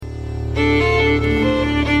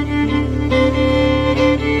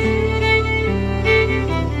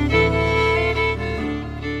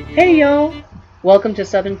Welcome to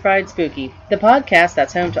Southern Fried Spooky, the podcast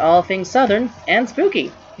that's home to all things Southern and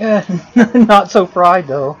spooky. Yeah, not so fried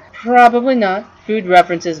though. Probably not. Food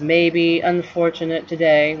references may be unfortunate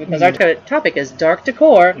today because our topic is dark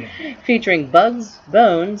decor featuring bugs,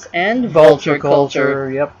 bones, and vulture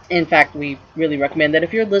culture. Yep. In fact, we really recommend that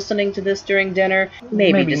if you're listening to this during dinner,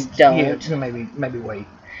 maybe just don't. Yeah, maybe wait.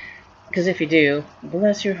 Because if you do,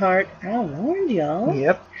 bless your heart, I warned y'all.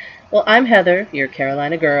 Yep. Well, I'm Heather, your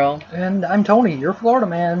Carolina girl. And I'm Tony, your Florida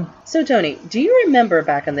man. So, Tony, do you remember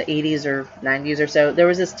back in the 80s or 90s or so, there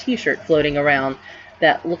was this t-shirt floating around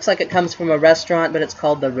that looks like it comes from a restaurant, but it's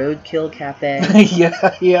called the Roadkill Cafe?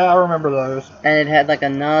 yeah, I remember those. And it had like a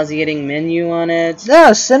nauseating menu on it.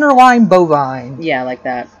 Yeah, centerline bovine. Yeah, like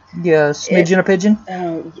that. Yeah, smidgen a pigeon.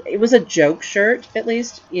 It was a joke shirt, at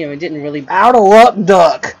least. You know, it didn't really... Out of luck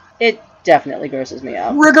duck. It definitely grosses me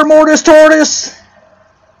out. Rigor mortis tortoise.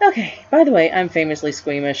 Okay, by the way, I'm famously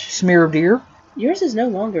squeamish. Smear of deer. Yours is no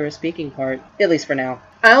longer a speaking part, at least for now.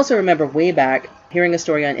 I also remember way back hearing a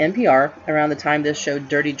story on NPR around the time this show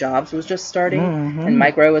Dirty Jobs was just starting, and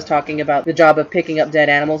Mike Rowe was talking about the job of picking up dead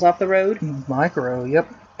animals off the road. Micro,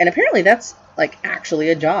 yep. And apparently that's, like, actually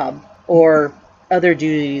a job, or other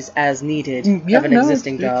duties as needed of an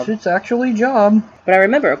existing job. It's actually a job. But I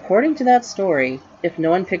remember, according to that story, if no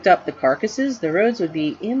one picked up the carcasses, the roads would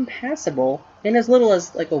be impassable in as little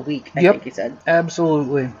as, like, a week, I think he said.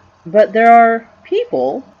 Absolutely. But there are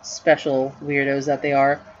people, special weirdos that they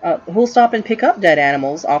are, who'll stop and pick up dead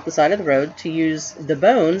animals off the side of the road to use the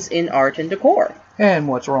bones in art and decor. And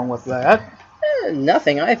what's wrong with that?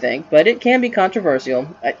 Nothing, I think, but it can be controversial.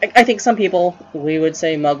 I think some people, we would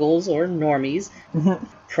say muggles or normies,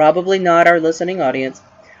 probably not our listening audience,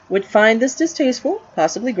 would find this distasteful,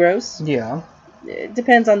 possibly gross. Yeah. It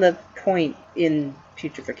depends on the point in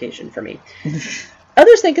putrefaction for me.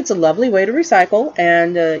 Others think it's a lovely way to recycle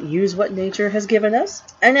and use what nature has given us.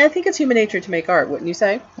 And I think it's human nature to make art, wouldn't you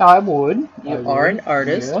say? I would. You are an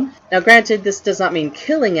artist. Yeah. Now, granted, this does not mean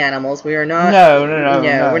killing animals. We are not... No.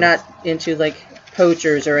 We're not into, like,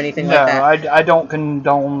 poachers or anything like that. I don't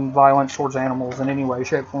condone violence towards animals in any way,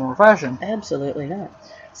 shape, form, or fashion. Absolutely not.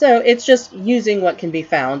 So, it's just using what can be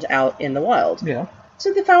found out in the wild. Yeah.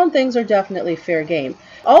 So the found things are definitely fair game.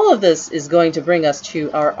 All of this is going to bring us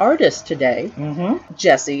to our artist today,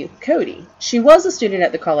 Jessie Cody. She was a student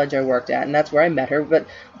at the college I worked at, and that's where I met her, but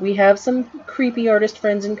we have some creepy artist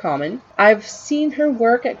friends in common. I've seen her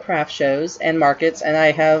work at craft shows and markets, and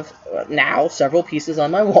I have now several pieces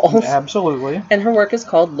on my walls. Absolutely. And her work is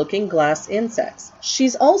called Looking Glass Insects.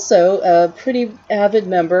 She's also a pretty avid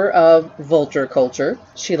member of Vulture Culture.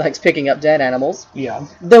 She likes picking up dead animals. Yeah.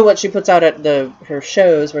 Though what she puts out at her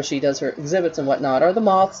shows where she does her exhibits and whatnot are the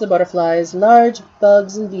moths, the butterflies, large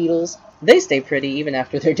bugs and beetles. They stay pretty even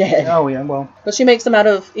after they're dead. Oh, yeah, well. But she makes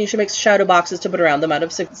shadow boxes to put around them out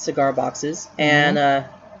of cigar boxes and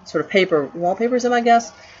sort of paper wallpapers, I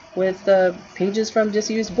guess, with pages from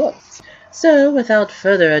disused books. So, without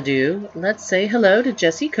further ado, let's say hello to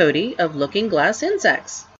Jessie Cody of Looking Glass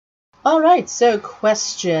Insects. Alright, so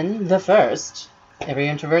question the first. Every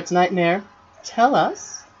introvert's nightmare. Tell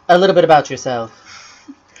us a little bit about yourself.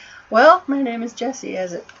 Well, my name is Jessie,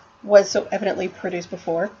 as it was so evidently produced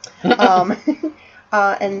before.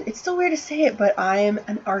 And it's still weird to say it, but I am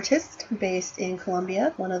an artist based in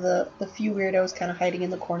Colombia. One of the few weirdos kind of hiding in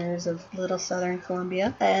the corners of little southern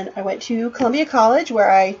Colombia. And I went to Columbia College, where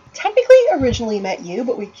I technically originally met you,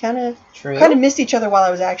 but we kind of missed each other while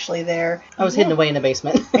I was actually there. I was hidden away in the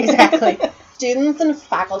basement. Exactly. Students and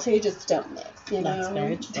faculty just don't mix, you know? That's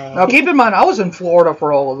very true. Now, keep in mind, I was in Florida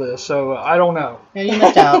for all of this, so I don't know. Yeah, you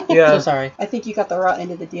missed out. Yeah. So sorry. I think you got the raw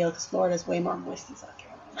end of the deal, because Florida's way more moist than South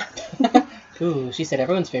Carolina. Ooh, she said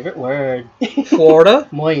everyone's favorite word. Florida?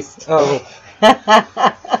 Moist. Oh.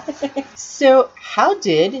 So, how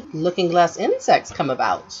did Looking Glass Insects come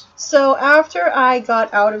about? So after I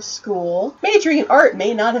got out of school, majoring in art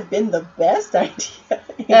may not have been the best idea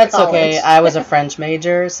in That's college. okay. I was a French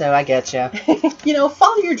major, so I get you.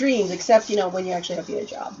 Follow your dreams, except, when you actually have to get a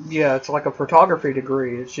job. Yeah, it's like a photography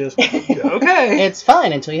degree. It's just, okay. It's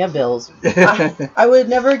fine until you have bills. I would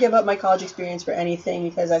never give up my college experience for anything,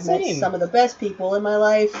 because I've met Same. some of the best people in my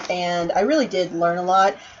life, and I really did learn a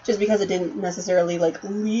lot, just because it didn't necessarily,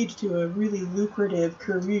 lead to a really lucrative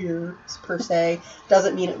career, per se,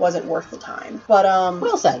 doesn't mean it wasn't worth the time. But,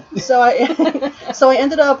 Well said. So I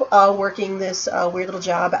ended up working this weird little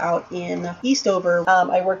job out in Eastover.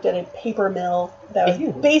 I worked at a paper mill That was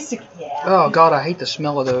Ew. basically, yeah. Oh God, I hate the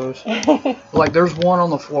smell of those. Like there's one on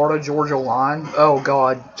the Florida-Georgia line. Oh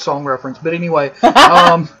God, song reference. But anyway,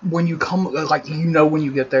 when you come, like when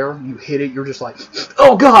you get there, you hit it, you're just like,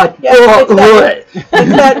 oh God, Yeah, it's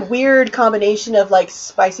that weird combination of like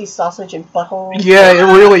spicy sausage and butthole. Yeah,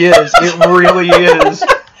 it really is. It really is.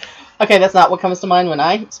 Okay, that's not what comes to mind when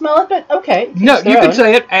I smell it, but okay. No, you can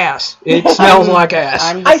say it. Ass. It smells like ass.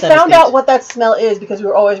 I found out what that smell is because we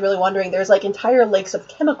were always really wondering. There's like entire lakes of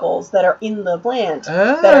chemicals that are in the plant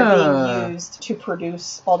that are being used to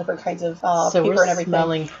produce all different kinds of so paper we're and everything.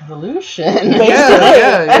 Smelling pollution.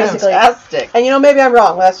 Basically. Fantastic. And maybe I'm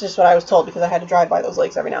wrong. That's just what I was told because I had to drive by those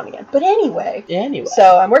lakes every now and again. But anyway.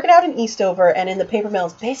 So I'm working out in Eastover, and in the paper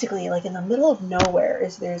mills, basically like in the middle of nowhere,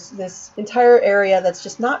 there's this entire area that's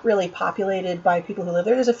just not really populated by people who live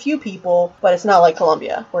there. There's a few people, but it's not like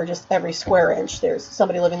Columbia, where just every square inch there's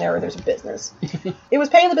somebody living there or there's a business. It was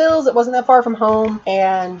paying the bills. It wasn't that far from home,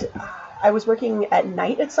 and I was working at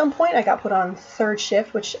night at some point. I got put on third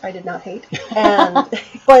shift, which I did not hate.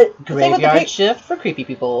 But graveyard shift for creepy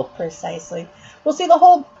people. Precisely. Well, see, the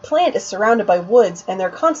whole plant is surrounded by woods, and they're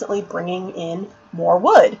constantly bringing in more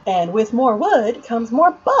wood. And with more wood comes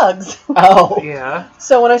more bugs. Oh. Yeah.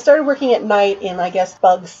 So when I started working at night in, I guess,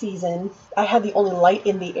 bug season, I had the only light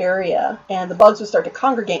in the area, and the bugs would start to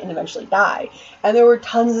congregate and eventually die. And there were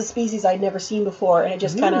tons of species I'd never seen before, and I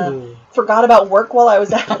just kind of forgot about work while I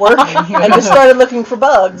was at work and just started looking for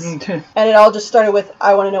bugs. And it all just started with,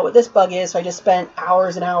 I want to know what this bug is, so I just spent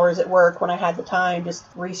hours and hours at work when I had the time just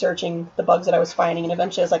researching the bugs that I was finding, and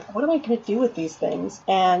eventually I was like, what am I going to do with these things?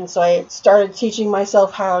 And so I started teaching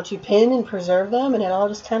myself how to pin and preserve them, and it all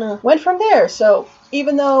just kind of went from there. So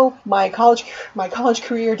even though my college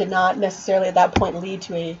career did not necessarily at that point lead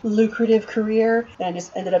to a lucrative career, and I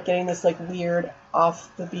just ended up getting this like weird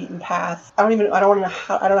off the beaten path. I don't know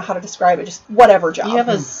how to describe it. Just whatever job. You have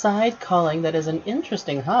a side calling that is an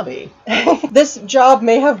interesting hobby. This job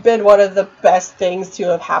may have been one of the best things to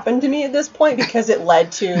have happened to me at this point because it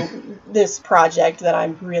led to this project that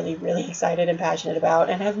I'm really, really excited and passionate about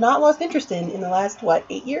and have not lost interest in the last, 8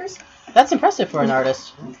 years? That's impressive for an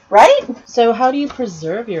artist. Right? So how do you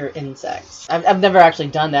preserve your insects? I've never actually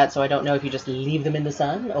done that, so I don't know if you just leave them in the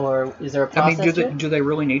sun, or is there a process to it? Do they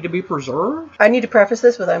really need to be preserved? I need to preface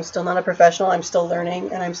this with I'm still not a professional. I'm still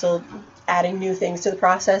learning, and I'm still adding new things to the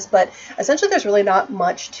process, but essentially there's really not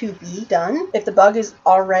much to be done. If the bug is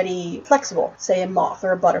already flexible, say a moth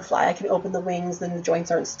or a butterfly, I can open the wings and the joints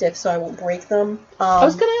aren't stiff so I won't break them. I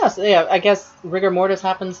was going to ask, I guess rigor mortis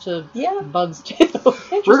happens to bugs too.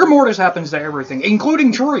 Rigor mortis happens to everything,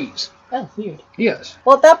 including trees. Oh, weird. Yes.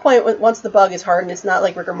 Well, at that point, once the bug is hardened, it's not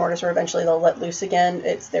like rigor mortis where eventually they'll let loose again.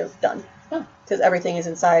 They're done. Because everything is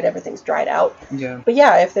inside, everything's dried out. Yeah. But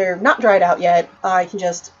yeah, if they're not dried out yet, I can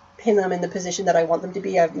just pin them in the position that I want them to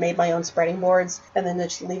be. I've made my own spreading boards and then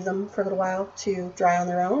just leave them for a little while to dry on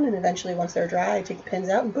their own, and eventually once they're dry I take the pins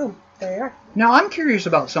out and boom, there they are. Now I'm curious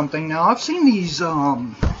about something. Now I've seen these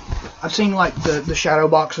I've seen like the shadow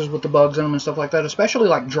boxes with the bugs in them and stuff like that, especially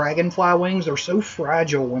like dragonfly wings. They're so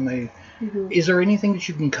fragile when they Is there anything that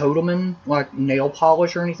you can coat them in, like nail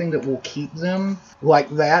polish or anything that will keep them like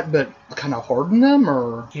that, but kind of harden them,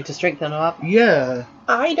 or? You have to strengthen them up? Yeah.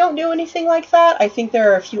 I don't do anything like that. I think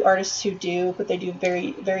there are a few artists who do, but they do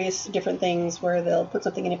various different things where they'll put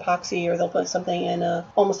something in epoxy or they'll put something in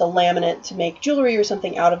almost a laminate to make jewelry or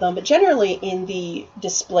something out of them. But generally in the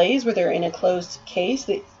displays where they're in a closed case,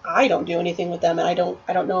 I don't do anything with them, and I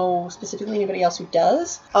don't know specifically anybody else who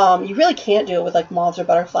does. You really can't do it with like moths or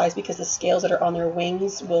butterflies because the scales that are on their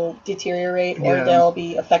wings will deteriorate or they'll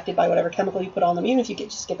be affected by whatever chemical you put on them. Even if you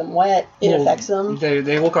just get them wet, it affects them.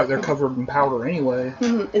 They look like they're covered in powder anyway.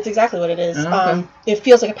 It's exactly what it is. Okay. It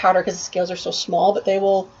feels like a powder because the scales are so small, but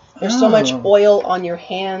there's so much oil on your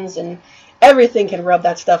hands and everything can rub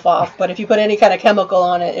that stuff off, but if you put any kind of chemical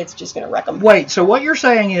on it, it's just going to wreck them. Wait, so what you're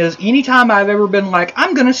saying is anytime I've ever been like,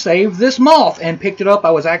 I'm going to save this moth and picked it up, I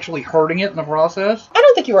was actually hurting it in the process? I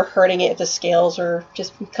don't think you were hurting it if the scales are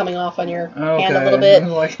just coming off on your hand a little bit.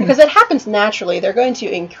 Because it happens naturally. They're going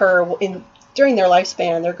to incur during their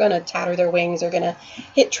lifespan, they're going to tatter their wings, they're going to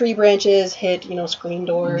hit tree branches, hit, screen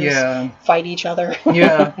doors, fight each other,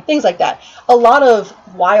 things like that. A lot of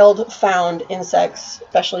wild found insects,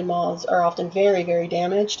 especially moths, are often very, very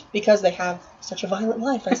damaged because they have such a violent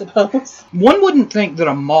life, I suppose. One wouldn't think that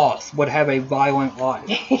a moth would have a violent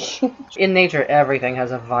life. In nature, everything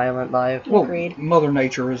has a violent life. Well, Agreed. Mother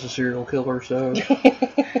Nature is a serial killer, so...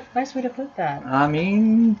 Nice way to put that. I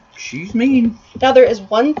mean, she's mean. Now, there is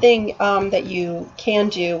one thing that you can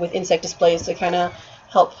do with insect displays to kind of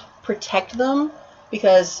help protect them.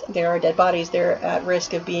 because there are dead bodies. They're at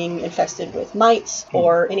risk of being infested with mites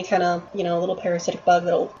or any kind of, little parasitic bug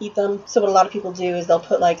that'll eat them. So what a lot of people do is they'll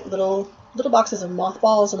put like little boxes of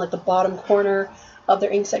mothballs in like the bottom corner of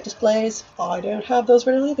their ink set displays. I don't have those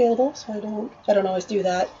readily available, so I don't always do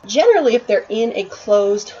that. Generally, if they're in a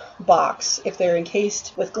closed box, if they're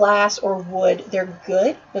encased with glass or wood, they're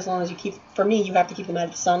good, as long as for me, you have to keep them out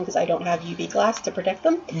of the sun, because I don't have UV glass to protect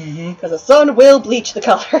them, because the sun will bleach the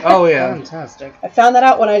color. Oh, yeah. Fantastic. I found that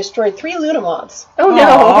out when I destroyed 3 Luna moths. Oh,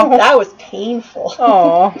 no. That was painful.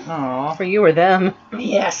 Oh, for you or them.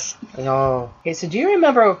 Yes. Oh. Okay, so do you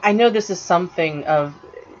remember, I know this is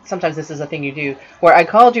sometimes this is a thing you do, where I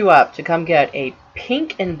called you up to come get a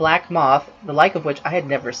pink and black moth, the like of which I had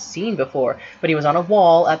never seen before, but he was on a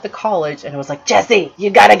wall at the college, and I was like, Jesse, you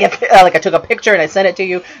gotta get, I took a picture and I sent it to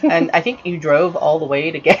you, and I think you drove all the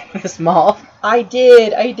way to get this moth. I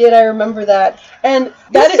did, I remember that, and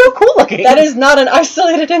that is so cool looking. That is not an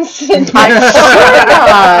isolated incident.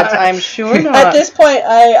 I'm sure not. At this point,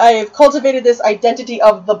 I've cultivated this identity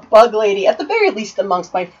of the bug lady, at the very least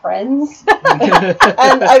amongst my friends,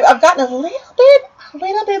 and I've gotten a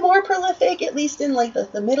little bit more prolific, at least in like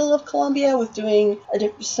the middle of Columbia, with doing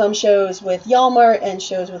some shows with Yalmart and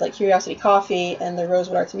shows with like Curiosity Coffee and the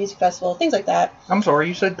Rosewood Arts and Music Festival, things like that. I'm sorry,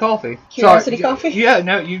 you said coffee. Curiosity Coffee? Yeah,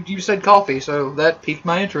 no, you said coffee, so that piqued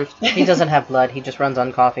my interest. He doesn't have blood, he just runs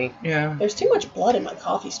on coffee. Yeah. There's too much blood in my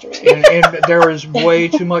coffee stream. and there is way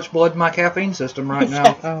too much blood in my caffeine system right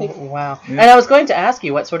now. Oh, wow. Yeah. And I was going to ask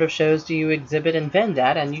you, what sort of shows do you exhibit and vend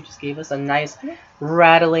at? And you just gave us a nice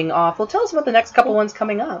rattling off. Well, tell us about the next couple ones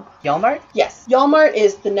coming up. Yalmart? Yes. Yalmart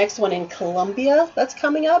is the next one in Columbia that's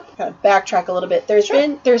coming up. Kind of backtrack a little bit. There's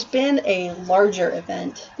been a larger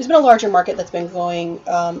event. There's been a larger market that's been going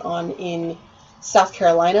on in South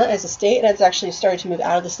Carolina as a state, and it's actually started to move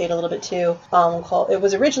out of the state a little bit too. It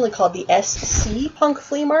was originally called the SC Punk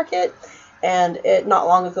Flea Market, and it not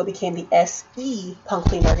long ago became the SE Punk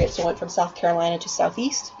Flea Market, so it went from South Carolina to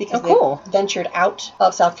Southeast, because they ventured out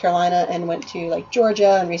of South Carolina and went to like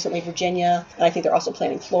Georgia and recently Virginia, and I think they're also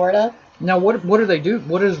planning Florida. Now, what do they do?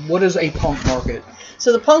 What is a punk market?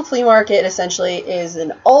 So the punk flea market essentially is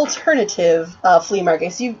an alternative flea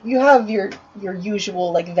market. So you have your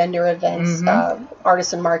usual like vendor events,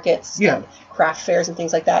 artisan markets, craft fairs and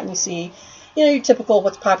things like that, and you see, your typical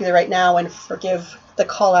what's popular right now, and forgive the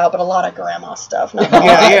call out, but a lot of grandma stuff.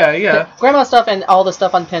 Yeah. Grandma stuff and all the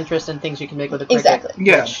stuff on Pinterest and things you can make with a cricket. Exactly.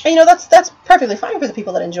 Yeah. And that's perfectly fine for the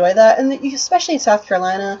people that enjoy that, and especially in South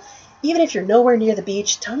Carolina. Even if you're nowhere near the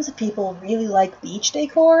beach, tons of people really like beach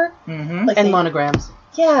decor. And monograms.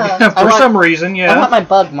 Yeah. For some reason, yeah. I want my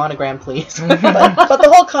bug monogram, please. but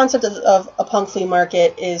the whole concept of a punk flea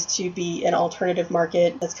market is to be an alternative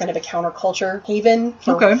market that's kind of a counterculture haven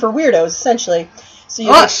for weirdos, essentially.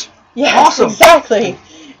 So Us! Yeah, awesome. Exactly.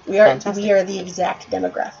 We are the exact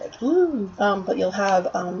demographic. But you'll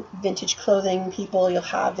have vintage clothing people, you'll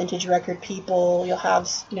have vintage record people, you'll have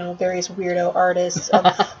various weirdo artists of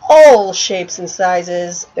all shapes and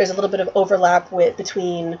sizes. There's a little bit of overlap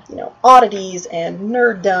between oddities and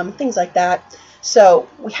nerddom, things like that. So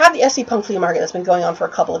we have the SC Punk Flea Market that's been going on for a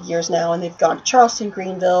couple of years now, and they've gone to Charleston,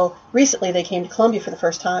 Greenville. Recently they came to Columbia for the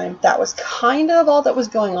first time. That was kind of all that was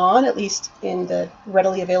going on, at least in the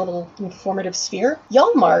readily available informative sphere.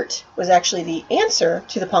 Yalmart was actually the answer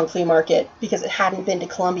to the Punk Flea Market because it hadn't been to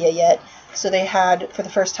Columbia yet. So they had, for the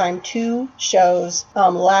first time, 2 shows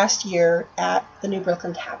last year at the New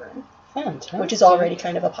Brooklyn Tavern. Fantastic. Which is already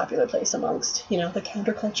kind of a popular place amongst, the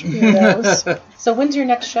counterculture weirdos. So when's your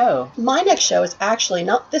next show? My next show is actually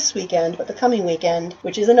not this weekend, but the coming weekend,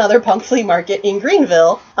 which is another punk flea market in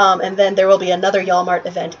Greenville. And then there will be another Yalmart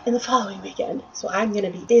event in the following weekend. So I'm going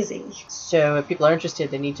to be busy. So if people are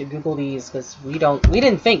interested, they need to Google these, because we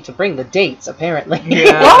didn't think to bring the dates, apparently.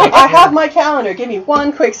 Yeah. Well, I have my calendar. Give me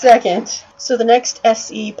one quick second. So the next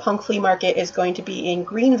SE Punk Flea Market is going to be in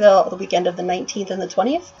Greenville the weekend of the 19th and the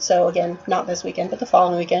 20th. So again, not this weekend, but the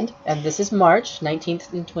following weekend. And this is March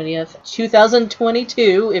 19th and 20th,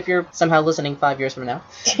 2022, if you're somehow listening 5 years from now.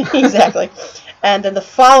 Exactly. And then the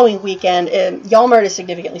following weekend, Yalmart is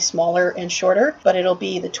significantly smaller and shorter, but it'll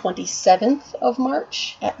be the 27th of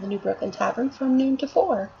March at the New Brooklyn Tavern from noon to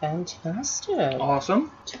 4. Fantastic.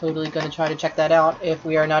 Awesome. Totally going to try to check that out if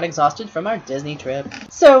we are not exhausted from our Disney trip.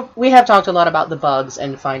 So we have talked a lot about the bugs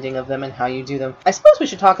and finding of them and how you do them. I suppose we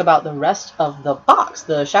should talk about the rest of the box,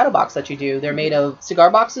 the shadow box that you do. They're made of cigar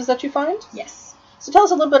boxes that you find? Yes. So tell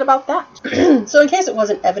us a little bit about that. So in case it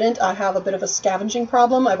wasn't evident, I have a bit of a scavenging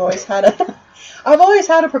problem. I've always had I've always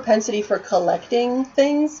had a propensity for collecting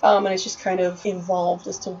things, and it's just kind of evolved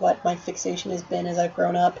as to what my fixation has been as I've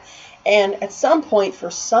grown up. And at some point, for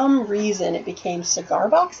some reason, it became cigar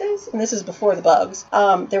boxes. And this is before the bugs.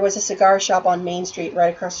 There was a cigar shop on Main Street,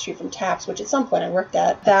 right across the street from Taps, which at some point I worked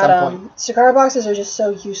at. That cigar boxes are just so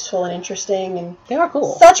useful and interesting, and they are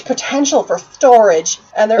cool. Such potential for storage,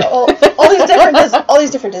 and they're all these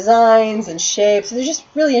different designs and shapes. They're just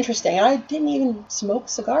really interesting. And I didn't even smoke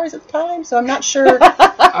cigars at the time, so I'm not sure.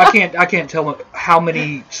 I can't tell how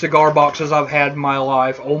many cigar boxes I've had in my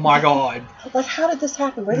life. Oh my God. Like, how did this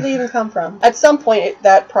happen? Where did they even come from? At some point,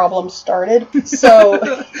 that problem started. So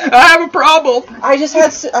I have a problem. I just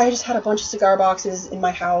had a bunch of cigar boxes in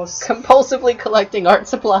my house. Compulsively collecting art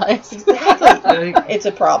supplies. Exactly. It's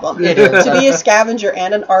a problem. It is. To be a scavenger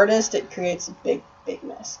and an artist, it creates a big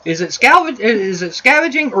mess. Is it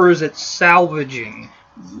scavenging or is it salvaging?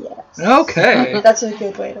 Yes. Okay. That's a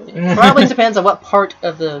good way to look at it. Probably depends on what part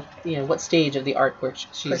of the, what stage of the artwork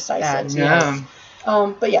she's Precisely. at. Yeah.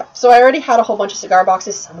 But yeah, so I already had a whole bunch of cigar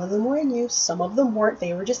boxes. Some of them were in use, some of them weren't.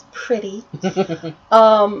 They were just pretty.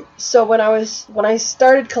 So when I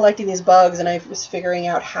started collecting these bugs and I was figuring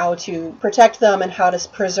out how to protect them and how to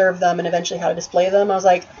preserve them and eventually how to display them, I was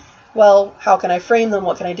like, well, how can I frame them?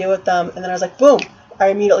 What can I do with them? And then I was like, boom. I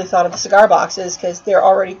immediately thought of the cigar boxes because they're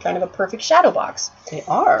already kind of a perfect shadow box. They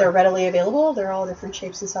are. They're readily available. They're all different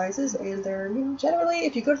shapes and sizes, and they're generally,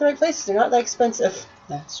 if you go to the right places, they're not that expensive.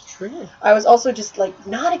 That's true. I was also just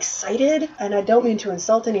not excited, and I don't mean to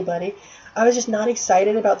insult anybody. I was just not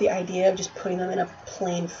excited about the idea of just putting them in a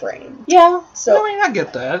plain frame. Yeah. So I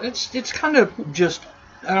get that. It's kind of just,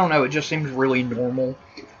 I don't know. It just seems really normal.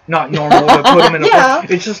 Not normal to put them in a. Yeah.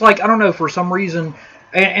 It's just like, I don't know, for some reason.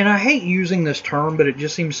 And I hate using this term, but it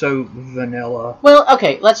just seems so vanilla. Well,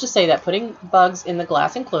 okay, let's just say that putting bugs in the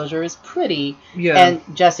glass enclosure is pretty, and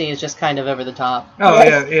Jessie is just kind of over the top. Oh,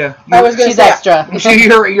 yeah. I was going to She's extra.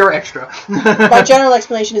 You're extra. My general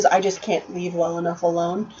explanation is I just can't leave well enough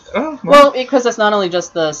alone. Oh, well, because it's not only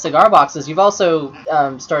just the cigar boxes. You've also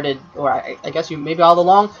started, or I guess you maybe all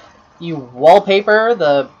along, you wallpaper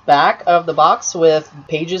the back of the box with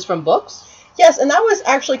pages from books. Yes, and that was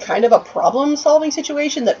actually kind of a problem-solving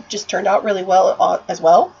situation that just turned out really well as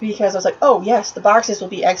well, because I was like, oh, yes, the boxes will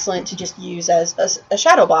be excellent to just use as a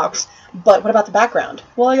shadow box, but what about the background?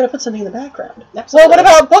 Well, I gotta put something in the background. Absolutely. Well,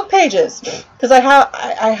 what about book pages? Because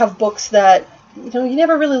I have books that, you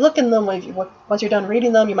never really look in them. Once you're done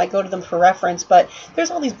reading them, you might go to them for reference, but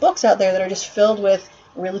there's all these books out there that are just filled with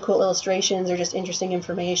really cool illustrations or just interesting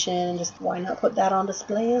information. Just why not put that on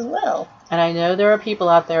display as well? And I know there are people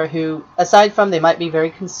out there who, aside from they might be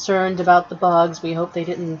very concerned about the bugs, we hope they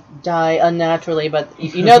didn't die unnaturally, but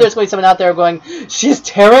there's going to be someone out there going, she's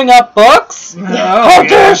tearing up books? How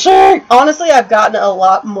dare she? Honestly, I've gotten a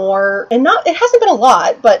lot more, and it hasn't been a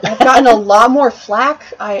lot, but I've gotten a lot more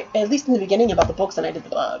flack, at least in the beginning, about the books than I did the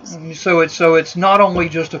bugs. So it's not only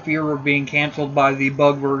just a fear of being canceled by the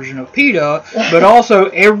bug version of PETA, but also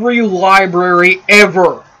every library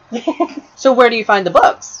ever. So where do you find the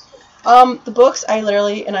books? The books, I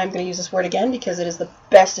literally, and I'm going to use this word again because it is the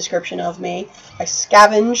best description of me, I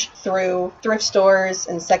scavenge through thrift stores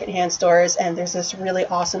and secondhand stores, and there's this really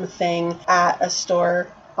awesome thing at a store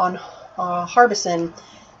on Harbison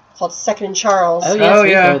called Second and Charles. Oh, yes, we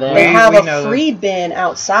go there. They have a free bin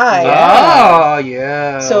outside. Oh,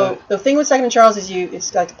 yeah. So the thing with Second and Charles is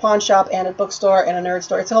it's like a pawn shop and a bookstore and a nerd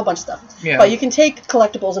store. It's a whole bunch of stuff. Yeah. But you can take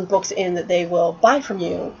collectibles and books in that they will buy from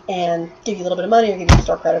you and give you a little bit of money or give you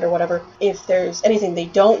store credit or whatever. If there's anything they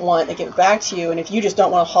don't want, they give it back to you. And if you just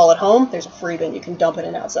don't want to haul it home, there's a free bin. You can dump it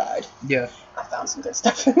in outside. Yeah. I found some good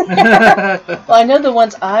stuff in there. Well, I know the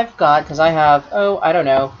ones I've got, because I have, I don't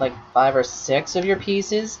know, like 5 or 6 of your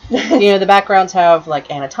pieces. The backgrounds have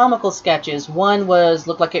like anatomical sketches. One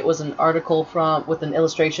looked like it was an article with an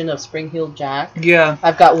illustration of Spring-Heeled Jack. Yeah.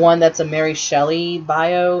 I've got one that's a Mary Shelley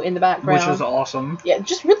bio in the background. Which is awesome. Yeah,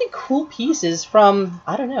 just really cool pieces from,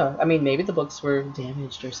 I don't know, I mean, maybe the books were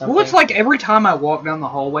damaged or something. Well, it's like every time I walk down the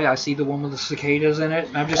hallway, I see the one with the cicadas in it,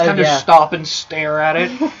 and I just kind of stop and stare at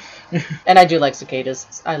it. And I do like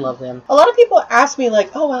cicadas. I love them. A lot of people ask me,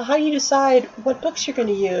 like, oh, well, how do you decide what books you're going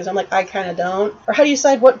to use? I'm like, I kind of don't. Or how do you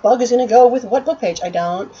decide what bug is going to go with what book page? I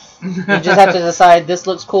don't. You just have to decide this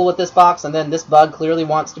looks cool with this box, and then this bug clearly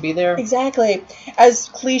wants to be there. Exactly. As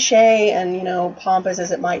cliche and, pompous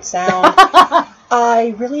as it might sound,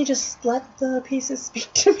 I really just let the pieces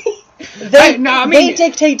speak to me. They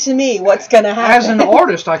dictate to me what's going to happen. As an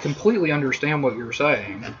artist, I completely understand what you're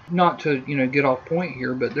saying. Not to get off point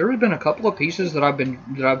here, but there have been a couple of pieces that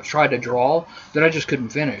I've tried to draw that I just couldn't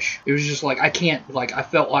finish. It was just like I can't, like, I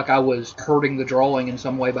felt like I was hurting the drawing in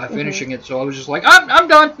some way by finishing it, so I was just like, I'm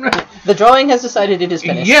done. The drawing has decided it is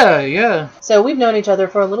finished. Yeah. So we've known each other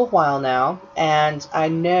for a little while now, and I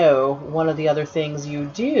know one of the other things you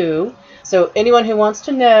do. So anyone who wants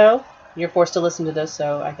to know, you're forced to listen to this,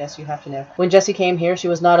 so I guess you have to know. When Jessie came here, she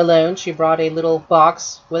was not alone. She brought a little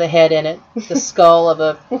box with a head in it, the skull of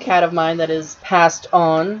a cat of mine that is passed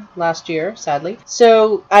on last year, sadly.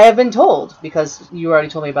 So I have been told, because you already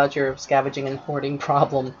told me about your scavenging and hoarding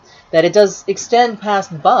problem, that it does extend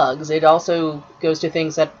past bugs. It also goes to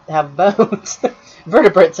things that have bones,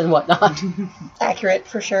 vertebrates and whatnot. Accurate,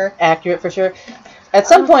 for sure. At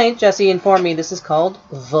some point, Jessie informed me this is called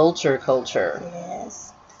Vulture Culture.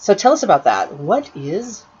 Yes. So tell us about that. What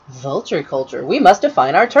is Vulture Culture? We must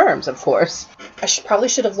define our terms, of course. I probably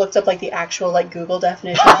should have looked up like the actual Google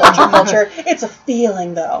definition of vulture culture. It's a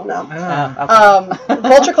feeling, though. No. Okay.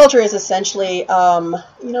 Vulture culture is essentially,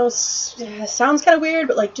 sounds kind of weird,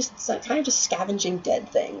 but just scavenging dead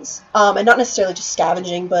things, and not necessarily just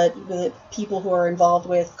scavenging, but the people who are involved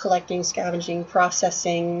with collecting, scavenging,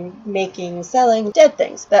 processing, making, selling dead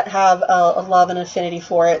things that have a love and affinity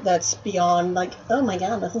for it that's beyond oh my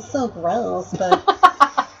god, this is so gross, but.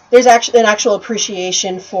 There's actually an actual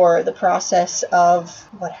appreciation for the process of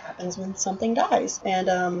what happens when something dies, and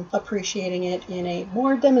appreciating it in a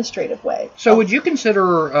more demonstrative way. So would you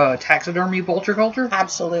consider taxidermy vulture culture?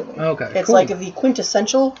 Absolutely. Okay. It's cool. the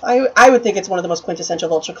quintessential. I would think it's one of the most quintessential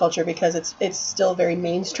vulture culture because it's still very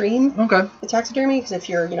mainstream. Okay. The taxidermy, because if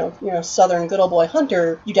you're southern good old boy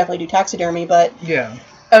hunter, you definitely do taxidermy, but yeah.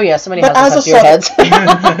 Oh yeah, somebody but has as a few heads.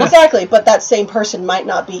 Exactly, but that same person might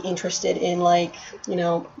not be interested in my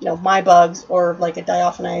bugs or a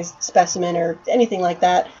diaphanized specimen or anything like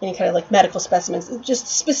that, any kind of medical specimens, just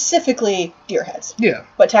specifically deer heads. Yeah.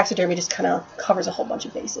 But taxidermy just kind of covers a whole bunch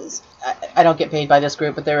of bases. I don't get paid by this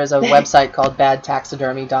group, but there is a website called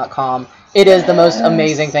badtaxidermy.com. It is the most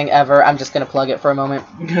amazing thing ever. I'm just going to plug it for a moment.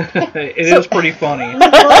 It is pretty funny.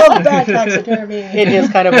 I love bad taxidermy. It is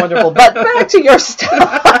kind of wonderful. But back to your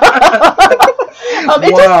stuff.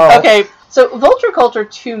 Wow. Okay, so vulture culture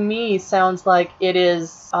to me sounds like it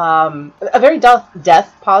is a very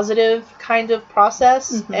death positive kind of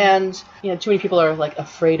process, and too many people are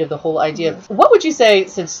afraid of the whole idea. What would you say,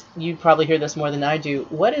 since you probably hear this more than I do,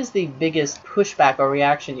 what is the biggest pushback or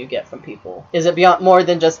reaction you get from people? Is it beyond more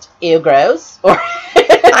than just ew gross, or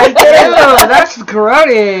that's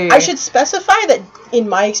karate? I should specify that in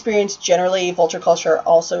my experience, generally, vulture culture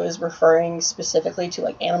also is referring specifically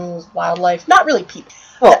to animals, wildlife, not really people.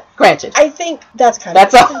 Well, granted. I think that's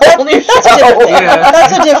a whole new show.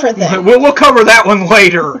 That's a different thing. We'll cover that one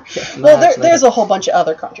later. Well, there's a whole bunch of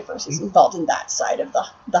other controversies involved in that side of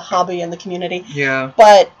the hobby and the community. Yeah.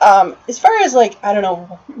 But as far as I don't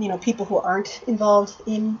know, people who aren't involved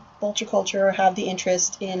in vulture culture or have the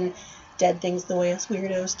interest in dead things the way us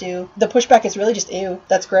weirdos do, the pushback is really just ew,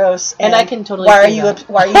 that's gross. And I can totally why are see you that.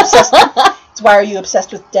 why are you obsessed why are you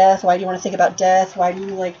obsessed with death? Why do you want to think about death? Why do you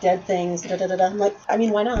like dead things? Da, da, da, da. I'm like, I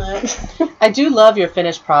mean, why not? I do love your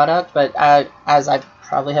finished product, but as I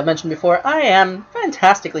probably have mentioned before, I am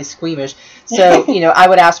fantastically squeamish. So, I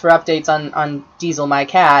would ask for updates on Diesel, my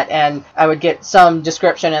cat, and I would get some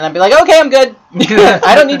description, and I'd be like, okay, I'm good.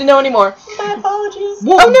 I don't need to know anymore. My apologies.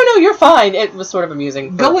 Well, oh, no, you're fine. It was sort of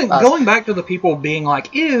amusing. Going back to the people being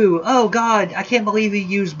like, ew, oh God, I can't believe he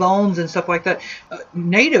used bones and stuff like that.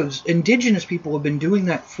 Natives, indigenous people have been doing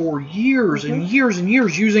that for years and years and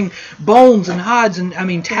years, using bones and hides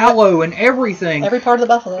and, tallow and everything. Every part of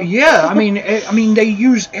the buffalo. Yeah, I mean, they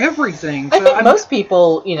use everything. So, I think most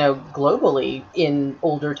people, globally in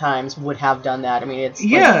older times would have done that. I mean, it's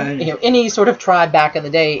any sort of tribe back in the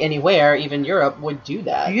day, anywhere, even Europe, would do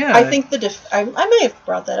that. Yeah. I think I may have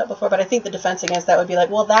brought that up before, but I think the defense against that would be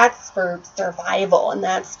well, that's for survival, and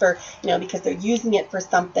that's for, because they're using it for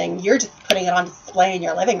something. You're just putting it on display in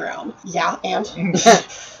your living room. Yeah, and?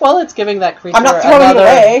 Well, it's giving that creature I'm not throwing it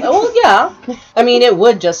away. Well, yeah. I mean, it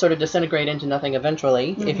would just sort of disintegrate into nothing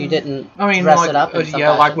eventually if you didn't dress it up in some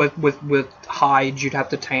fashion. with hides, you'd have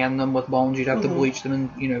to tan them. With bones, you'd have to bleach them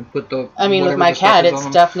and, put the... I mean, with my cat, it's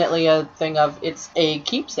definitely a thing of, it's a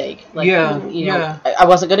keepsake. I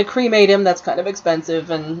wasn't going to cremate him. That's kind of expensive,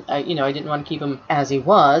 and I didn't want to keep him as he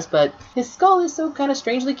was, but his skull is so kind of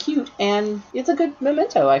strangely cute, and it's a good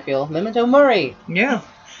memento, I feel. Memento Mori. Yeah.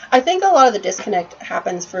 I think a lot of the disconnect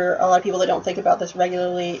happens for a lot of people that don't think about this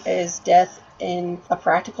regularly is death in a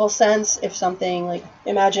practical sense. If something like,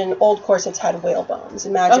 imagine old corsets had whale bones.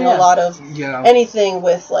 Imagine yeah. a lot of Yeah. anything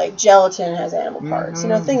with like gelatin has animal parts. You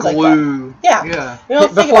know, things like Glue. that. Yeah. Yeah. You know,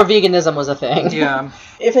 think Before about- veganism was a thing. Yeah.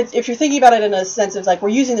 if you're thinking about it in a sense of like we're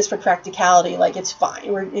using this for practicality, like it's fine.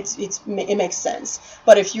 It makes sense.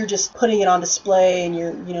 But if you're just putting it on display and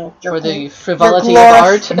you're For the frivolity of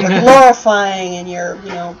art. you're glorifying and you're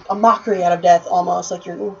a mockery out of death almost, like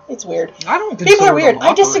it's weird. I don't consider People are it a weird. I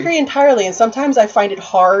mockery. disagree entirely, and sometimes I find it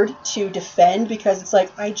hard to defend because it's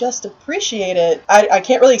like I just appreciate it. I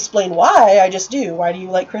can't really explain why. I just do. Why do you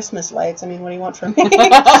like Christmas lights? I mean, what do you want from me?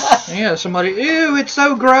 Yeah, somebody, ew, it's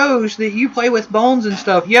so gross that you play with bones and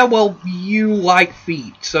stuff. Yeah, well, you like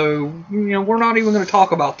feet, so, we're not even going to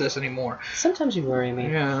talk about this anymore. Sometimes you worry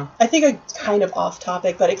me. Yeah. I think it's kind of off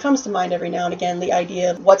topic, but it comes to mind every now and again, the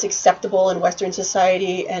idea of what's acceptable in Western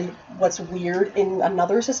society and what's weird in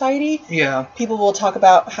another society. Yeah. People will talk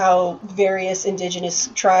about how various indigenous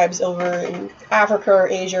tribes over in Africa or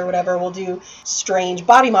Asia or whatever will do strange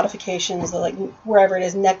body modifications, like wherever it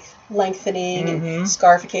is, neck lengthening and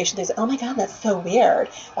scarification. Things like, oh my god, that's so weird.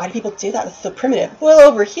 Why do people do that? That's so primitive. Well,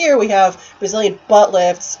 over here we have Brazilian butt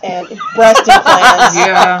lifts and breast implants,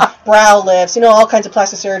 Yeah. brow lifts, all kinds of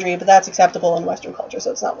plastic surgery, but that's acceptable in Western culture,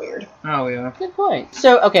 so it's not weird. Oh, yeah. Good point.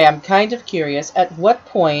 So, okay, I'm kind of curious. At what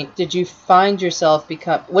point did you find yourself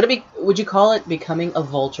would you call it becoming a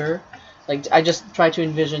vulture? Like, I just try to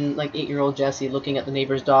envision, like, 8-year-old Jesse looking at the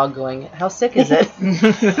neighbor's dog going, how sick is it?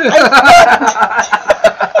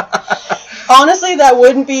 Honestly, that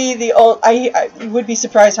wouldn't be the old... I would be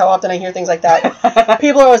surprised how often I hear things like that.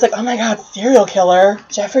 People are always like, oh my god, serial killer,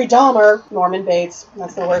 Jeffrey Dahmer, Norman Bates.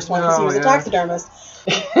 That's the worst one because he was a taxidermist.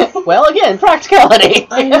 Well, again, practicality.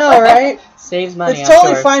 I know, right? Saves money, It's I'm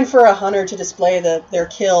totally sure. fine for a hunter to display their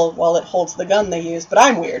kill while it holds the gun they use, but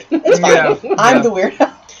I'm weird. It's fine. Yeah, I'm yeah. the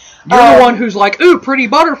weirdo. You're the one who's like, ooh, pretty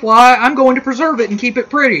butterfly, I'm going to preserve it and keep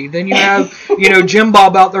it pretty. Then you have, Jim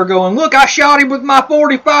Bob out there going, look, I shot him with my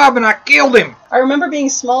 .45 and I killed him. I remember being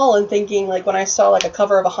small and thinking, like, when I saw, like, a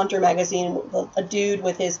cover of a Hunter magazine, a dude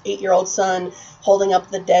with his 8-year-old son holding up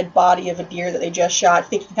the dead body of a deer that they just shot,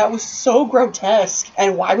 thinking that was so grotesque,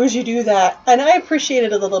 and why would you do that? And I appreciate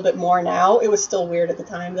it a little bit more now. It was still weird at the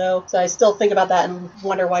time, though, so I still think about that and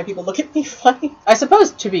wonder why people look at me funny. I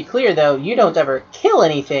suppose, to be clear, though, you don't ever kill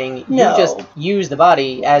anything. No. You just use the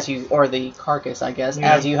body or the carcass, I guess,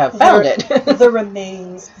 as you have found it. The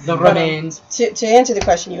remains. The remains. To answer the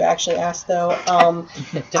question you actually asked, though,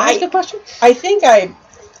 Did I ask a question? I think I've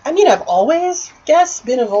always,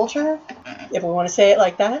 been a vulture, if we want to say it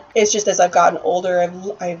like that. It's just as I've gotten older,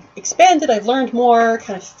 I've expanded, I've learned more,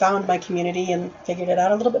 kind of found my community and figured it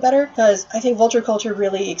out a little bit better. Because I think vulture culture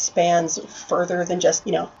really expands further than just,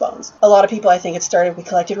 bones. A lot of people, I think it started, we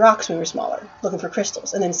collected rocks when we were smaller, looking for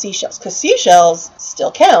crystals, and then seashells. Because seashells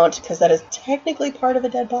still count, because that is technically part of a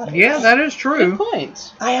dead body. Yeah, that is true. Good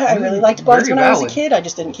point. I really liked bugs Very when I was a valid. kid. I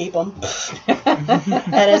just didn't keep them.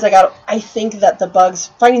 And as I think that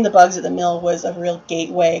finding the bugs at the mill was a real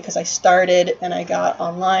gateway because I started and I got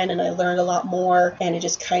online and I learned a lot more and it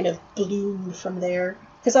just kind of bloomed from there.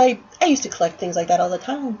 Because I used to collect things like that all the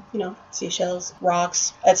time. Seashells,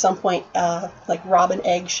 rocks. At some point, like robin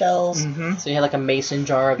egg shells. Mm-hmm. So you had like a mason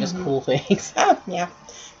jar of just cool things. Yeah.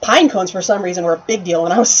 Pine cones, for some reason, were a big deal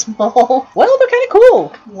when I was small. Well, they're kind of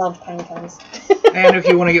cool. Loved pine cones. And if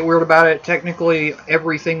you want to get weird about it, technically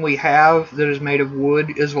everything we have that is made of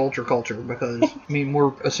wood is vulture culture because,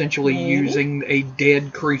 we're essentially using a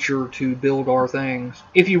dead creature to build our things.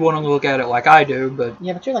 If you want to look at it like I do, but...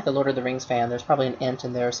 Yeah, but you're like a Lord of the Rings fan. There's probably an ant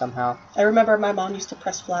in there somehow. I remember my mom used to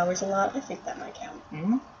press flowers a lot. I think that might count.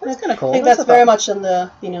 Mm-hmm. That's kind of cool. I think that's very much in the,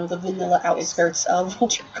 the vanilla outskirts of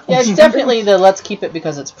vulture culture. Yeah, it's definitely the let's keep it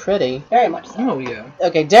because it's pretty. Very much so. Oh, yeah.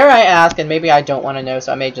 Okay, dare I ask, and maybe I don't want to know,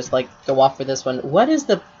 so I may just go off for this one. What is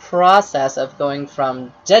the process of going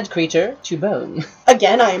from dead creature to bone?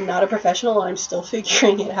 Again, I am not a professional. I'm still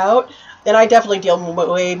figuring it out. And I definitely deal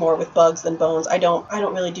way more with bugs than bones. I don't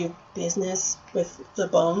really do business with the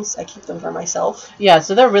bones. I keep them for myself. Yeah,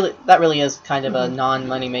 so that really is kind of a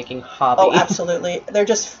non-money making hobby. Oh, absolutely. They're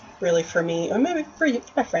just really for me, or maybe for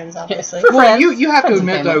my friends, obviously. For Well, friends, you have to friends and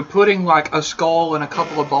admit, family. though, putting like a skull and a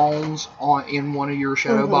couple of bones in one of your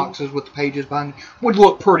shadow boxes with the pages behind would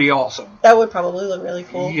look pretty awesome. That would probably look really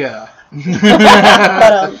cool. Yeah.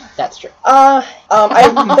 But That's true. there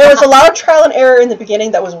was a lot of trial and error in the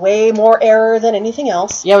beginning. That was way more error than anything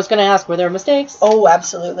else. Yeah, I was going to ask, were there mistakes? Oh,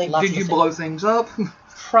 absolutely. Lots Did of you mistakes. blow things up?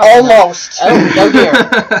 Probably not. Almost. Oh, no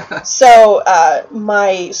dear. So,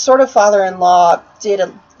 my sort of father-in-law did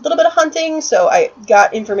little bit of hunting, so I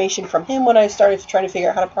got information from him when I started trying to figure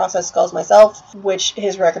out how to process skulls myself, which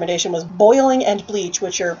his recommendation was boiling and bleach,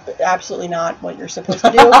 which are absolutely not what you're supposed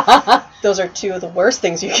to do. Those are two of the worst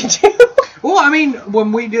things you can do. Well, I mean,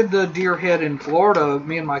 when we did the deer head in Florida,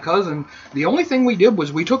 me and my cousin, the only thing we did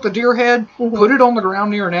was we took the deer head, put it on the ground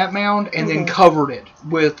near an ant mound, and then covered it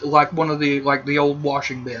with like one of the old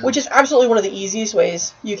washing bins. Which is absolutely one of the easiest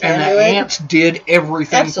ways you can do it. And the ants did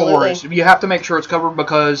everything for us. You have to make sure it's covered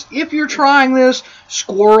because if you're trying this,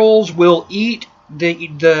 squirrels will eat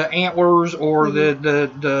the antlers or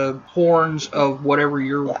the horns of whatever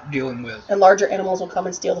you're dealing with. And larger animals will come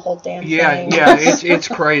and steal the whole damn thing. Yeah, it's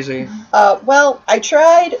crazy. Well, I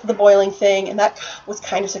tried the boiling thing, and that was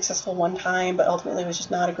kind of successful one time, but ultimately it was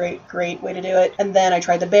just not a great way to do it. And then I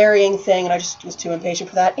tried the burying thing, and I just was too impatient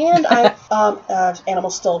for that. And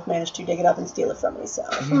animals still managed to dig it up and steal it from me.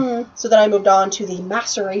 So, so then I moved on to the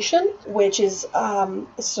maceration, which is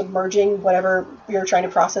submerging whatever you're trying to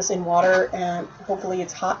process in water, and hopefully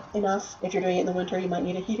it's hot enough. If you're doing it in the winter, you might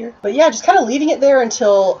need a heater. But yeah, just kind of leaving it there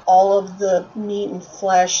until all of the meat and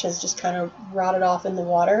flesh has just kind of rotted off in the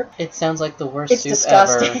water. It sounds like the worst soup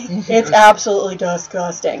disgusting. ever. It's absolutely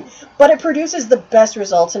disgusting. But it produces the best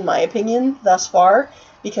results, in my opinion, thus far.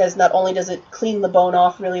 Because not only does it clean the bone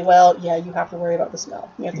off really well, you have to worry about the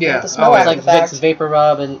smell. You have to deal with the smell It's after like the fact. Vicks Vapor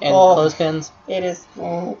Rub and clothespins. It is.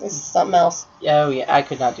 It's something else. Oh, yeah, I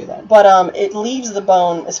could not do that. But it leaves the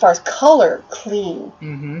bone, as far as color, clean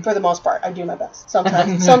for the most part. I do my best.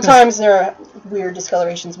 Sometimes there are weird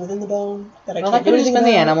discolorations within the bone that I can't do anything about. Well, that could have just been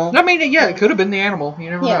the animal. I mean, it could have been the animal.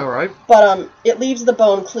 You never know, right? But it leaves the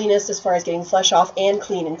bone cleanest as far as getting flesh off and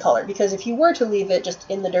clean in color. Because if you were to leave it just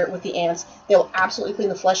in the dirt with the ants, they'll absolutely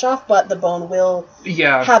clean the flesh off, but the bone will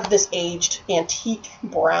have this aged antique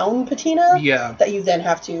brown patina that you then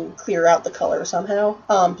have to clear out the color somehow.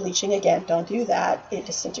 Bleaching, again, don't do that. It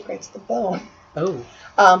disintegrates the bone. Oh.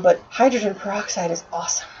 But hydrogen peroxide is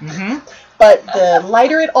awesome. But the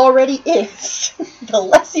lighter it already is, the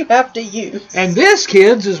less you have to use. And this,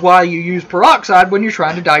 kids, is why you use peroxide when you're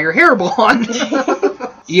trying to dye your hair blonde.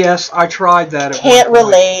 Yes, I tried that at Can't one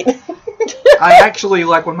point. relate. I actually,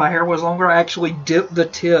 like when my hair was longer, I actually dipped the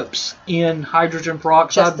tips in hydrogen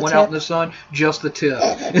peroxide, went out in the sun, just the tip.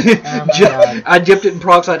 I dipped it in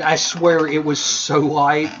peroxide. I swear it was so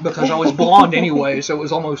light because I was blonde anyway, so it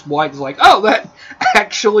was almost white. It's like, oh, that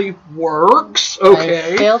actually works.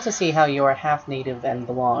 Okay. I fail to see how you are half native and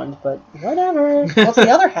blonde, but whatever. What's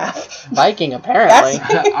the other half? Viking, apparently.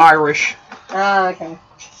 Irish. Okay.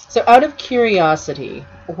 So out of curiosity,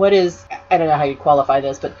 what is, I don't know how you qualify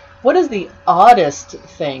this, but what is the oddest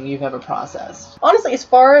thing you've ever processed? Honestly, as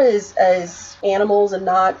far as animals and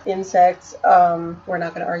not insects, we're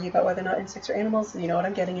not going to argue about whether or not insects are animals. You know what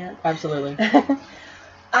I'm getting at. Absolutely.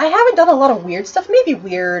 I haven't done a lot of weird stuff. Maybe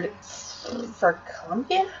weird for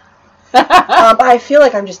Colombia. I feel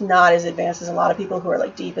like I'm just not as advanced as a lot of people who are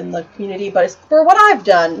like deep in the community, but for what I've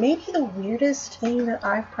done, maybe the weirdest thing that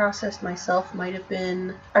I've processed myself might have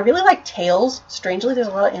been, I really like tails. Strangely, there's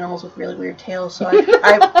a lot of animals with really weird tails, so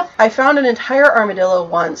I found an entire armadillo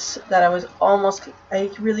once that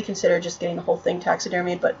I really considered just getting the whole thing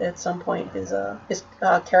taxidermied, but at some point his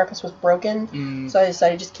carapace was broken, so I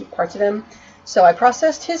decided to just keep parts of him. So I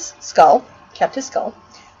processed his skull, kept his skull,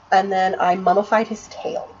 and then I mummified his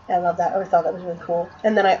tail. I love that. I thought that was really cool.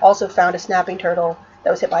 And then I also found a snapping turtle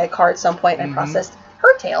that was hit by a car at some point, and I processed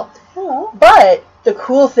her tail. Aww. But the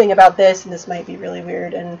cool thing about this, and this might be really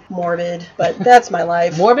weird and morbid, but that's my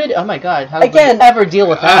life. Morbid? Oh my god. How did you ever deal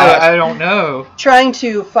with that? I don't know. Trying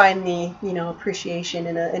to find the, appreciation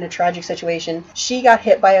in a tragic situation. She got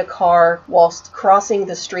hit by a car whilst crossing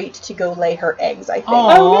the street to go lay her eggs, I think.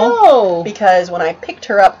 Oh no! Because when I picked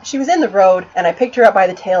her up, she was in the road, and I picked her up by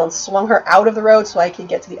the tail and swung her out of the road so I could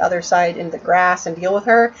get to the other side in the grass and deal with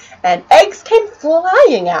her, and eggs came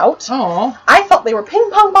flying out. Aww. I thought they were ping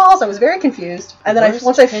pong balls. I was very confused. And then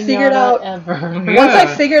once I figured out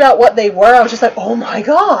what they were, I was just like, oh my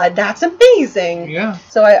god, that's amazing. Yeah.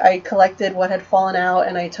 So I collected what had fallen out,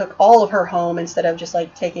 and I took all of her home instead of just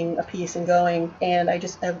like taking a piece and going. And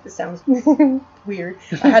it sounds weird.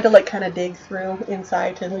 I had to kind of dig through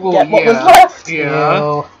inside to get what was left.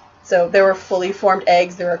 Yeah. So there were fully formed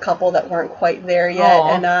eggs. There were a couple that weren't quite there yet,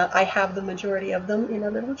 and I have the majority of them in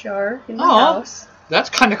a little jar in my house. That's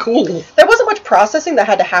kind of cool. There wasn't much processing that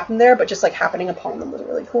had to happen there, but just happening upon them was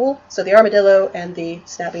really cool. So the armadillo and the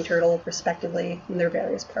snapping turtle, respectively, in their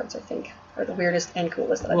various parts, I think, are the weirdest and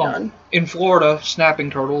coolest that I've Well, done. in Florida, snapping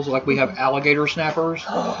turtles, like we have alligator snappers,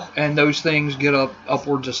 and those things get up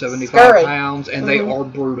upwards of 75 Scary. pounds, and they are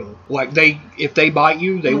brutal. Like if they bite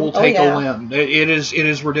you, they will Oh, take yeah. a limb. It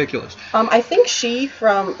is ridiculous. I think she,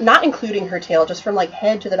 from, not including her tail, just from like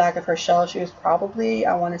head to the back of her shell, she was probably,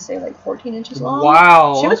 I want to say, like 14 inches long.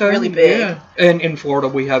 Wow. She was okay, really big. Yeah. And in Florida,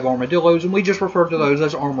 we have armadillos, and we just refer to those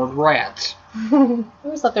as armored rats. I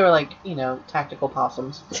always thought they were like, tactical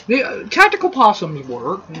possums. The tactical possums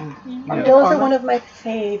work. Armadillos are one of my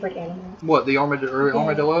favorite animals. What, the armadillo?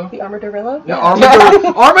 The armadillo? Yeah,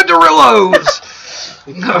 armadillos!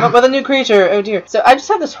 Come up with a new creature. Oh dear. So I just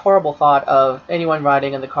had this horrible thought of anyone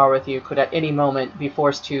riding in the car with you could at any moment be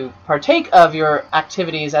forced to partake of your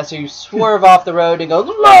activities as you swerve off the road and go,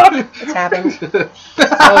 look! It's happened.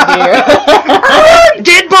 Oh dear.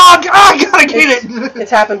 Dead bug! I gotta get it!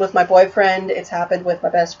 It's happened with my boyfriend, it's happened with my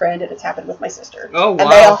best friend, and it's happened with my sister. Oh, wow.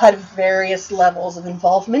 And they all had various levels of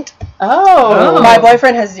involvement. Oh. My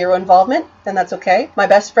boyfriend has 0 involvement, and that's okay. My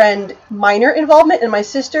best friend, minor involvement, and my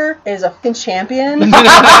sister is a fucking champion.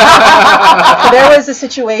 There was a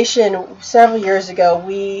situation several years ago.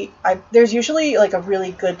 There's usually like a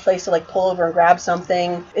really good place to like pull over and grab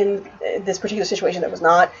something. In this particular situation, there was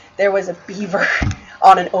not. There was a beaver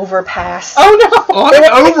on an overpass. Oh no! On an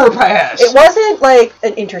overpass! It wasn't like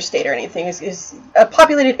an interstate or anything. It's a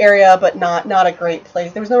populated area, but not a great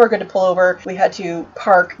place. There was nowhere good to pull over. We had to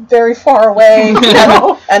park very far away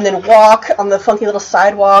and then walk on the funky little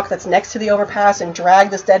sidewalk that's next to the overpass and drag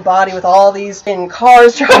this dead body with all these in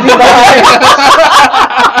cars driving by.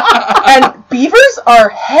 And beavers are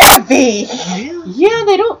heavy. Yeah,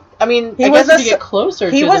 they don't. I mean, I guess if you get closer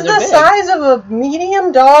to them, He was they're the big. size of a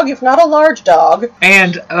medium dog, if not a large dog.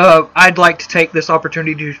 And I'd like to take this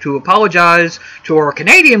opportunity to apologize to our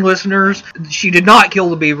Canadian listeners. She did not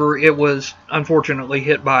kill the beaver. It was unfortunately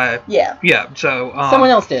hit by... Yeah. Yeah, so...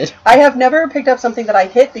 Someone else did. I have never picked up something that I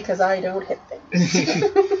hit because I don't hit things.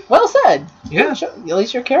 Well said. Yeah. At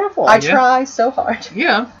least you're careful. I try so hard.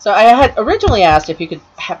 Yeah. So I had originally asked if you could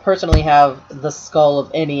personally have the skull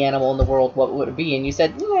of any animal in the world, what would it be? And you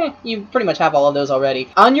said, you pretty much have all of those already.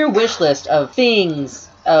 On your wish list of things,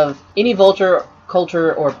 of any vulture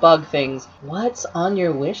culture or bug things, what's on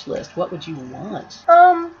your wish list? What would you want?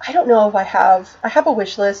 I don't know if I have a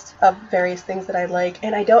wish list of various things that I like,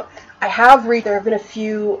 and there have been a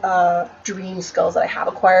few dream skulls that I have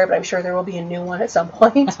acquired, but I'm sure there will be a new one at some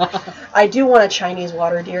point. I do want a Chinese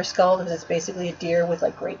water deer skull because it's basically a deer with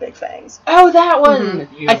like great big fangs. Oh, that one!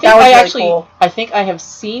 Mm-hmm. I think That was really actually, cool. I think I have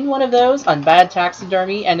seen one of those on Bad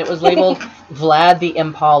Taxidermy, and it was labeled Vlad the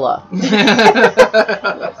Impala.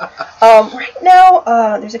 Right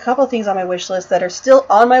now, there's a couple of things on my wish list that are still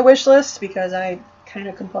on my wish list because I kind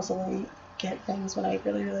of compulsively get things when I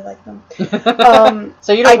really, really like them.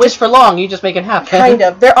 So you don't wish for long, you just make it happen. Kind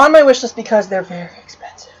of. They're on my wish list because they're very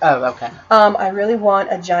expensive. Oh, okay. I really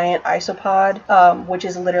want a giant isopod, which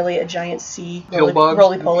is literally a giant sea Pill bugs?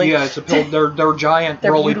 roly-poly. Yeah, it's a pill. They're giant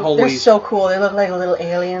They're roly-polies. They're so cool. They look like little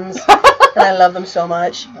aliens. And I love them so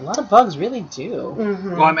much. A lot of bugs really do.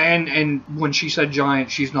 Mm-hmm. Well, and when she said giant,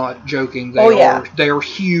 she's not joking. They are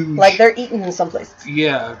huge. Like they're eaten in some places.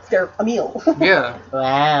 Yeah. They're a meal. Yeah.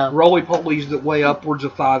 Wow. Roly-polies that weigh upwards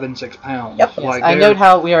of 5 and 6 pounds. Yep. Yes, Like I note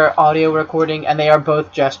how we are audio recording, and they are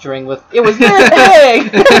both gesturing with, it was this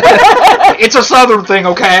big! It's a southern thing,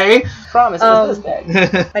 okay? Promise, it was this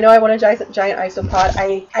big. I know I want a giant isopod.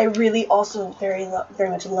 I really also very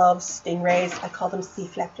much love stingrays. I call them sea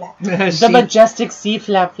flap flap. The majestic sea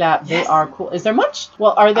flap flap. They are cool. Is there much?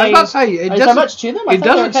 Well, are they? I was about to say, is there much to them? I it thought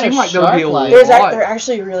they were doesn't kind seem of like there'll be a lot. shark-like. They're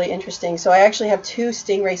actually really interesting. So I actually have 2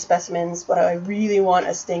 stingray specimens, but I really want a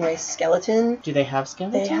stingray skeleton. Do they have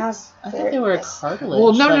skeletons? They have. I thought they were yes. cartilage.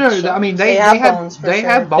 Well, no. like I mean, They have bones, for They sure.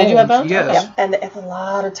 have bones. They do have bones? Yes. Yeah, and they have a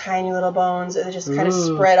lot of tiny little bones. They just kind of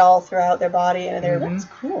Ooh. spread all throughout their body, and That's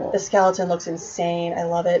cool. the skeleton looks insane. I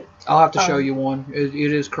love it. I'll have to show you one. It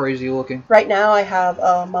is crazy looking. Right now, I have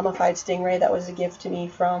a mummified stingray that was a gift to me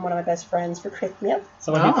from one of my best friends for Christmas.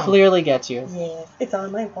 Someone who clearly gets you. Yes, it's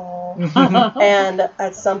on my wall. And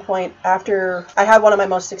at some point after, I had one of my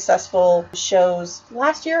most successful shows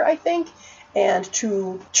last year, I think. And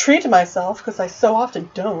to treat myself, because I so often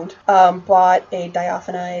don't, bought a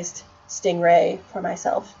diaphanized stingray for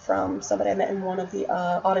myself from somebody I met in one of the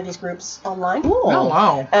oddities groups online. Cool. Oh,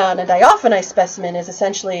 wow. And a diaphanized specimen is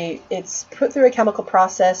essentially, it's put through a chemical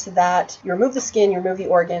process that you remove the skin, you remove the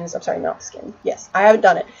organs. I'm sorry, not the skin. Yes, I haven't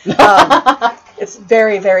done it. It's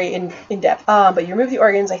very, very in depth. But you remove the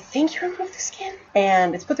organs. I think you remove the skin.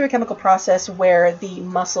 And it's put through a chemical process where the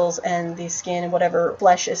muscles and the skin and whatever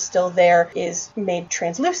flesh is still there is made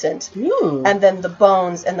translucent. Ooh. And then the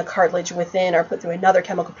bones and the cartilage within are put through another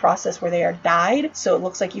chemical process where they are dyed. So it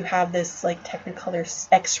looks like you have this like Technicolor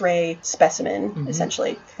X-ray specimen,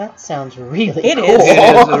 essentially. That sounds really It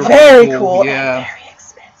cool. is very cool. Yeah. And very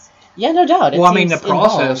expensive. Yeah, no doubt. Well, I mean, the seems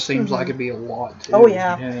process involved. seems like it'd be a lot, too. Oh,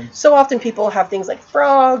 yeah. So often people have things like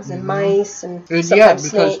frogs and mice and sometimes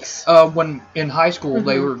snakes. When in high school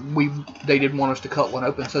they didn't want us to cut one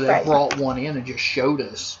open, so they brought one in and just showed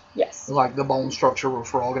us. Yes. Like the bone structure of a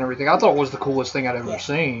frog and everything. I thought it was the coolest thing I'd ever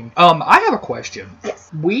seen. I have a question. Yes.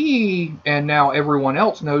 We, and now everyone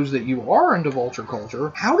else knows that you are into Vulture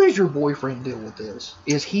Culture. How does your boyfriend deal with this?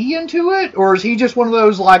 Is he into it? Or is he just one of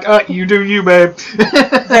those like, you do you, babe?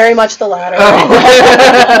 Very much the latter.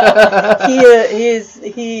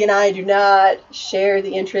 He and I do not share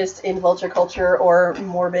the interest in Vulture Culture or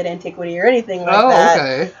morbid antiquity or anything like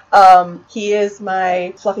that. Okay. He is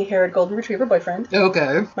my fluffy-haired golden retriever boyfriend.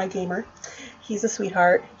 Okay. My gamer. He's a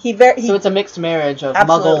sweetheart. So it's a mixed marriage of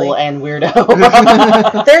muggle and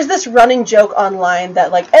weirdo. There's this running joke online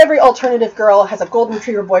that like every alternative girl has a golden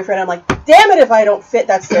retriever boyfriend. I'm like, damn it if I don't fit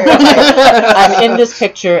that stereotype. I'm in this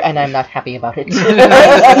picture and I'm not happy about it.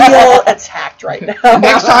 I feel attacked right now.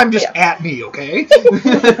 Next time, just at me, okay?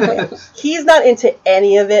 He's not into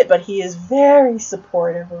any of it, but he is very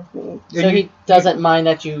supportive of me. So he doesn't mind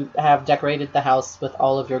that you have decorated the house with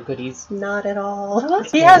all of your goodies? Not at all. Oh,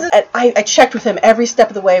 that's He cool. has it. I checked with him every step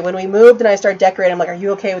of the way. When we moved and I started decorating, I'm like, are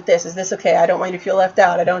you okay with this? Is this okay? I don't want you to feel left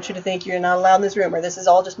out. I don't want you to think you're not allowed in this room or this is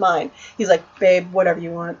all just mine. He's like, babe, whatever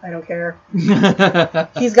you want. I don't care.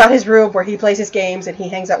 He's got his room where he plays his games and he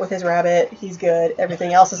hangs out with his rabbit. He's good.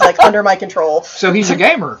 Everything else is like under my control. So he's a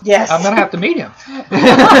gamer. Yes. I'm going to have to meet him.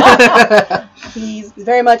 He's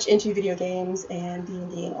very much into video games and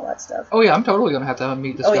D&D and all that stuff. Oh, yeah, I'm totally going to have to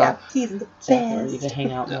meet this guy. Yeah. He's the Definitely best. to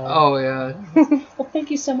hang out more. Oh, yeah. Well,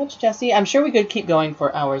 thank you so much, Jesse. I'm sure we could keep going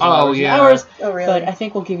for hours and Oh, hours yeah. and hours. Oh, really? But I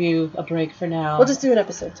think we'll give you a break for now. We'll just do an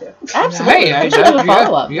episode 2. Absolutely. Hey, we should do a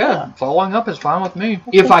follow-up. Yeah, following up is fine with me.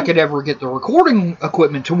 If I could ever get the recording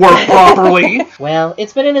equipment to work properly. Well,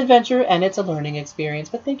 it's been an adventure and it's a learning experience,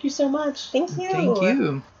 but thank you so much. Thank you. Thank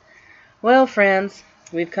you. Well, friends,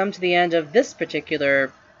 we've come to the end of this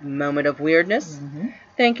particular moment of weirdness.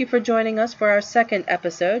 Thank you for joining us for our second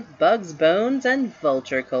episode, Bugs, Bones, and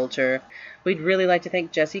Vulture Culture. We'd really like to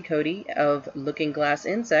thank Jessie Cody of Looking Glass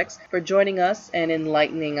Insects for joining us and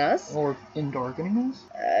enlightening us. Or in darkening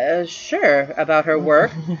us? Sure, about her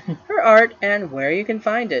work, her art, and where you can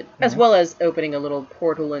find it, as well as opening a little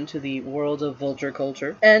portal into the world of Vulture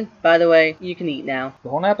Culture. And, by the way, you can eat now.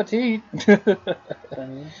 Bon appetit.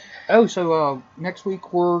 Oh, so next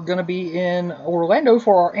week we're going to be in Orlando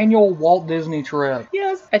for our annual Walt Disney trip.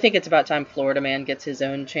 Yes. I think it's about time Florida Man gets his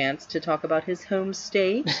own chance to talk about his home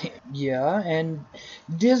state. Yeah, and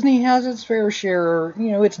Disney has its fair share,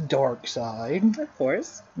 its dark side. Of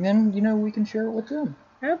course. And then, we can share it with them.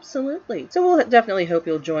 Absolutely. So we'll definitely hope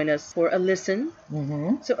you'll join us for a listen.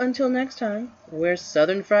 So until next time, we're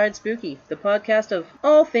Southern Fried Spooky, the podcast of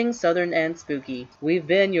all things Southern and spooky. We've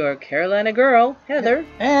been your Carolina girl, Heather.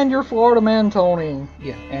 And your Florida man, Tony.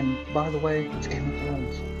 Yeah, and by the way, it's Game of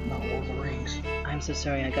Thrones, not Lord of the Rings. I'm so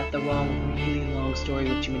sorry, I got the wrong, really long story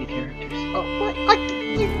with too many characters. Oh, what?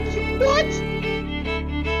 What?